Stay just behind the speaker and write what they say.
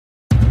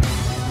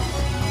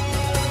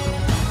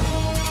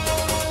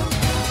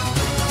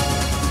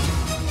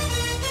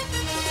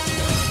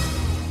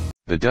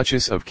The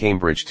Duchess of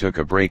Cambridge took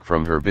a break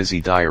from her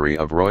busy diary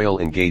of royal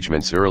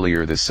engagements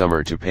earlier this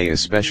summer to pay a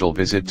special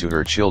visit to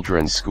her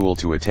children's school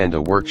to attend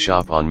a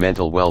workshop on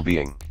mental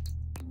well-being.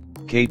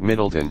 Kate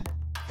Middleton,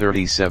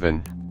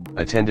 37,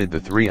 attended the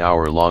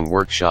 3-hour-long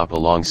workshop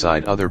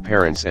alongside other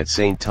parents at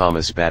St.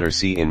 Thomas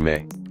Battersea in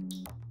May.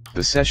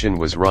 The session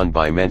was run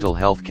by mental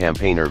health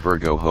campaigner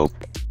Virgo Hope,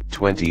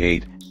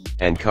 28,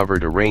 and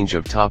covered a range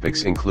of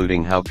topics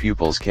including how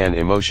pupils can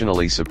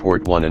emotionally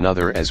support one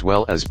another as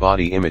well as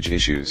body image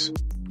issues.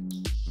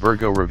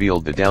 Virgo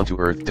revealed the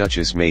down-to-earth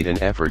Duchess made an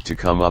effort to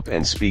come up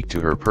and speak to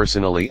her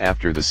personally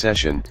after the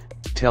session,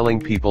 telling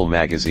People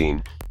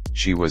magazine,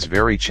 "She was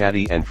very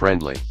chatty and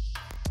friendly."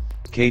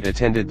 Kate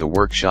attended the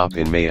workshop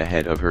in May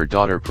ahead of her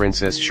daughter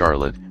Princess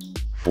Charlotte,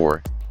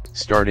 4,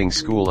 starting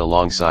school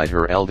alongside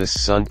her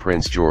eldest son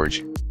Prince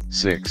George,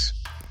 6.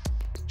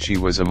 She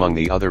was among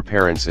the other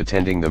parents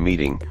attending the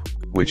meeting,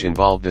 which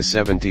involved a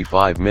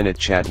 75-minute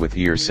chat with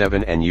Year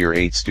 7 and Year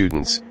 8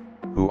 students,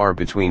 who are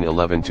between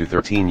 11 to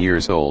 13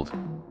 years old.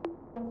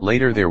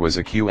 Later there was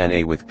a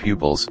Q&A with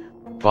pupils,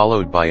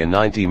 followed by a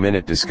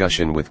 90-minute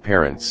discussion with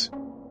parents.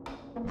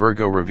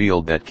 Virgo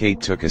revealed that Kate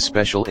took a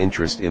special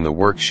interest in the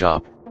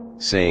workshop,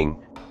 saying,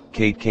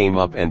 "Kate came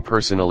up and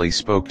personally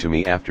spoke to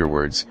me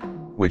afterwards,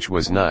 which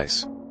was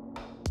nice."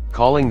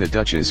 Calling the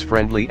Duchess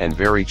friendly and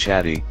very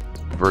chatty,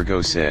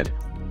 Virgo said,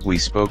 "We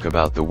spoke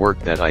about the work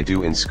that I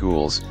do in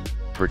schools,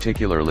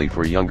 particularly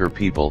for younger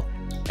people,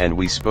 and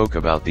we spoke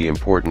about the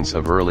importance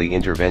of early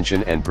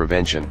intervention and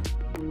prevention."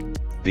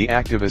 The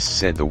activist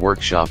said the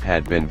workshop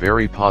had been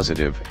very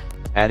positive,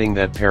 adding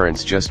that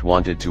parents just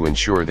wanted to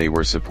ensure they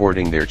were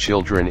supporting their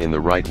children in the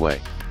right way.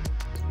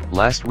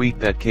 Last week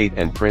that Kate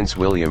and Prince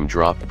William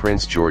dropped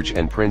Prince George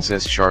and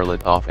Princess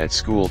Charlotte off at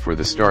school for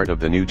the start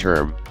of the new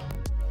term.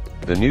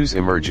 The news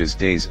emerges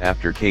days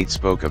after Kate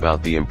spoke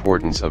about the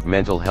importance of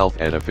mental health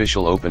at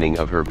official opening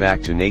of her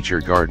Back to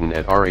Nature garden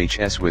at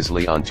RHS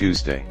Wisley on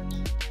Tuesday.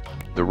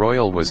 The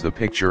royal was the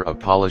picture of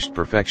polished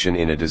perfection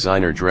in a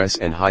designer dress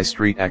and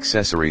high-street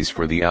accessories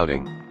for the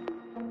outing.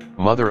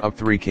 Mother of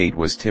 3 Kate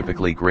was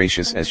typically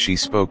gracious as she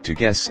spoke to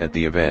guests at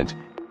the event,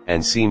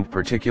 and seemed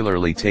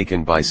particularly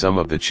taken by some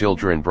of the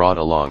children brought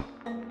along.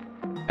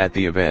 At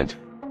the event,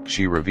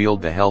 she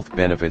revealed the health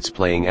benefits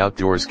playing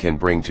outdoors can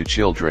bring to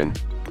children,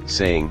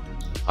 saying,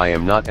 "I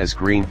am not as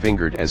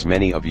green-fingered as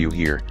many of you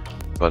here,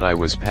 but I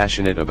was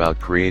passionate about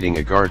creating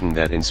a garden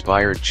that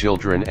inspired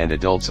children and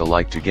adults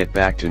alike to get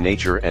back to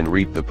nature and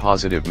reap the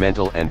positive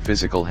mental and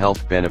physical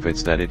health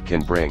benefits that it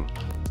can bring."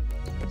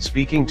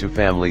 Speaking to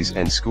families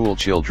and school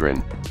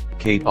children,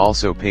 Kate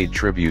also paid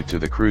tribute to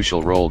the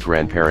crucial role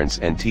grandparents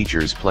and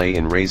teachers play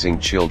in raising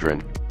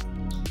children.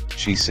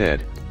 She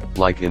said,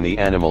 "Like in the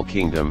animal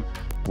kingdom,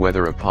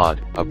 whether a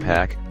pod, a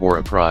pack, or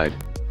a pride,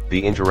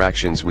 the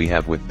interactions we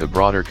have with the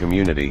broader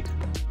community,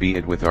 be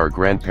it with our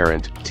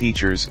grandparent,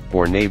 teachers,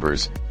 or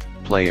neighbors,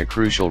 play a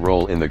crucial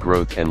role in the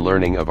growth and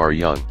learning of our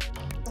young."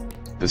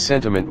 The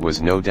sentiment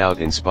was no doubt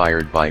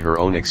inspired by her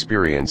own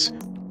experience,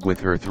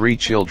 with her 3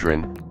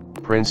 children,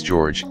 Prince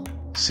George,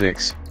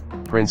 6,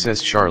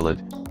 Princess Charlotte,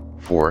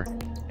 4,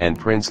 and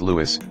Prince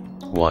Louis,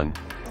 1,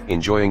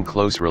 enjoying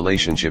close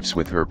relationships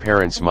with her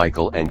parents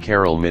Michael and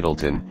Carol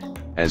Middleton,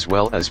 as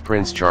well as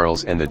Prince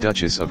Charles and the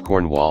Duchess of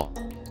Cornwall.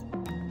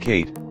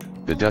 Kate,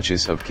 the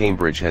Duchess of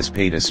Cambridge, has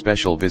paid a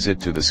special visit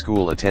to the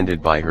school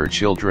attended by her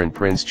children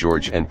Prince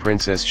George and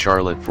Princess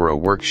Charlotte for a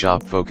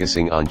workshop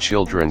focusing on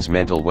children's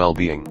mental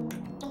well-being.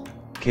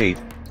 Kate,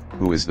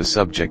 who is the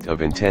subject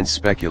of intense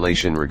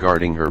speculation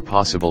regarding her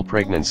possible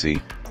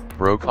pregnancy,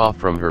 broke off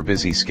from her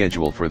busy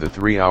schedule for the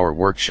 3-hour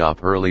workshop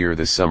earlier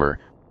this summer,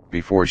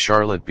 before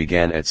Charlotte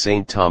began at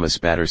St. Thomas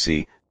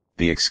Battersea,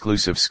 the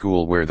exclusive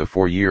school where the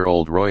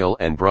 4-year-old royal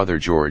and brother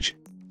George,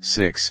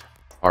 6,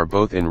 are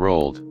both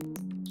enrolled.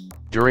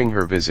 During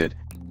her visit,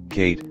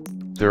 Kate,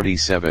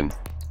 37,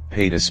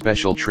 paid a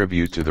special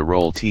tribute to the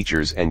role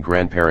teachers and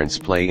grandparents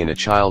play in a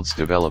child's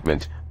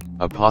development,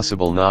 a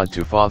possible nod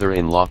to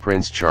father-in-law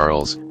Prince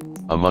Charles,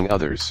 among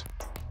others.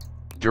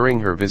 During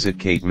her visit,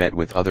 Kate met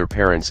with other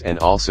parents and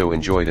also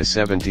enjoyed a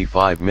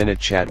 75-minute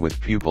chat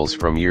with pupils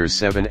from years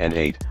 7 and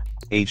 8,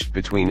 aged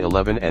between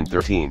 11 and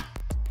 13.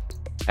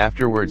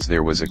 Afterwards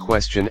there was a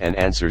question and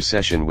answer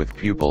session with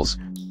pupils,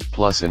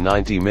 plus a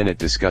 90-minute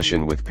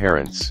discussion with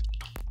parents.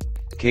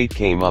 Kate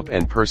came up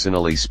and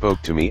personally spoke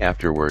to me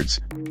afterwards,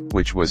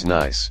 which was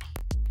nice.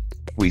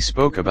 We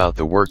spoke about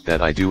the work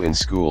that I do in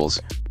schools,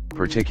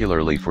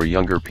 particularly for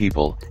younger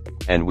people,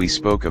 and we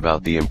spoke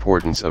about the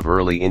importance of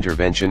early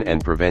intervention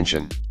and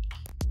prevention.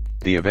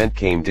 The event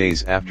came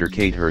days after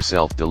Kate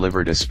herself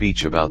delivered a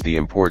speech about the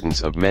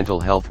importance of mental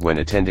health when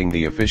attending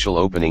the official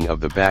opening of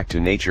the Back to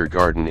Nature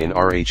garden in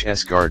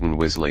RHS Garden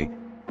Wisley,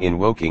 in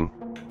Woking,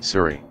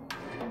 Surrey.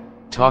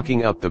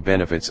 Talking up the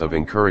benefits of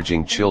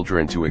encouraging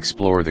children to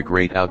explore the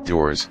great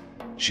outdoors,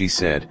 she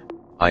said,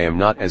 "I am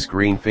not as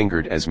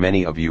green-fingered as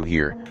many of you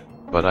here,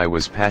 but I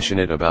was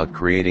passionate about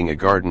creating a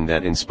garden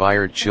that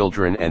inspired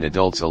children and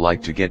adults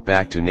alike to get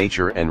back to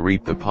nature and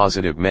reap the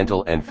positive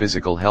mental and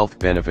physical health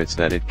benefits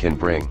that it can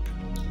bring.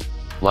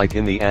 Like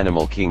in the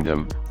animal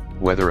kingdom,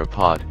 whether a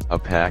pod, a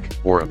pack,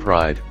 or a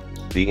pride,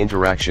 the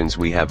interactions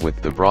we have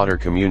with the broader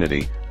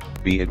community,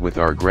 be it with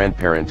our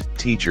grandparent,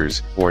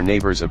 teachers, or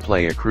neighbors,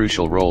 play a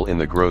crucial role in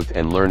the growth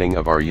and learning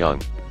of our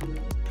young.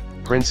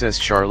 Princess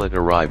Charlotte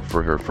arrived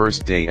for her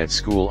first day at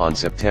school on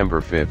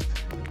September 5th,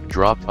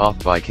 dropped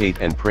off by Kate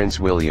and Prince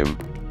William,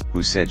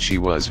 who said she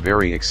was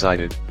very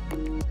excited.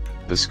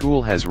 The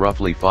school has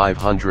roughly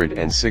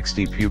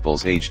 560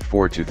 pupils aged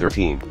 4 to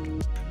 13.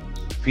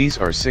 Fees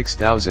are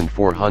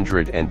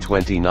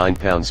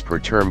 £6,429 per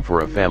term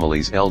for a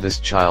family's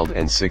eldest child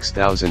and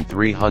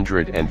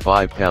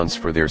 £6,305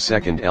 for their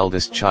second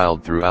eldest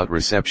child throughout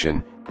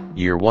reception,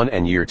 Year 1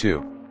 and Year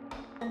 2.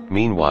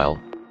 Meanwhile,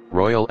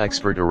 royal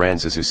expert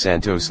Aranzazu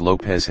Santos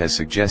Lopez has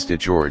suggested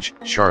George,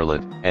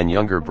 Charlotte, and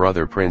younger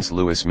brother Prince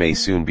Louis may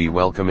soon be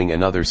welcoming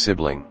another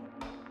sibling.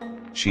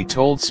 She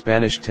told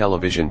Spanish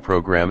television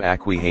program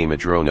Aquí Hay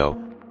Madrono,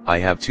 "I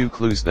have 2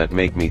 clues that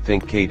make me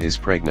think Kate is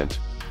pregnant.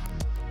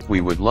 We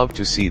would love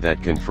to see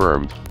that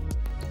confirmed."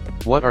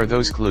 What are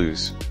those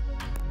clues?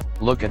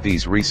 Look at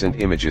these recent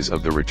images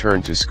of the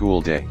return to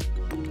school day.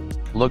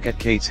 Look at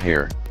Kate's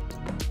hair.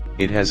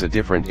 It has a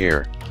different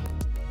air.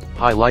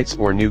 Highlights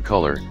or new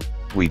color,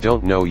 we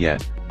don't know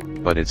yet,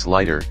 but it's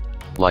lighter,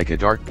 like a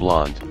dark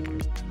blonde.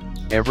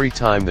 Every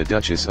time the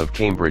Duchess of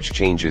Cambridge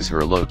changes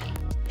her look,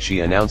 she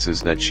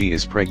announces that she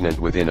is pregnant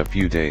within a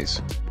few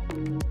days.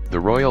 The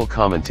royal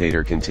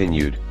commentator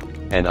continued,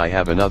 "And I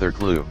have another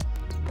clue.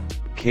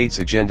 Kate's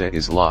agenda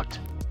is locked.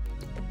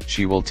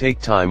 She will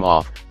take time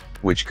off,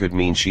 which could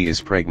mean she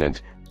is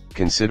pregnant,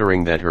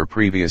 considering that her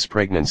previous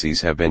pregnancies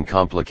have been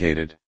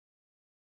complicated."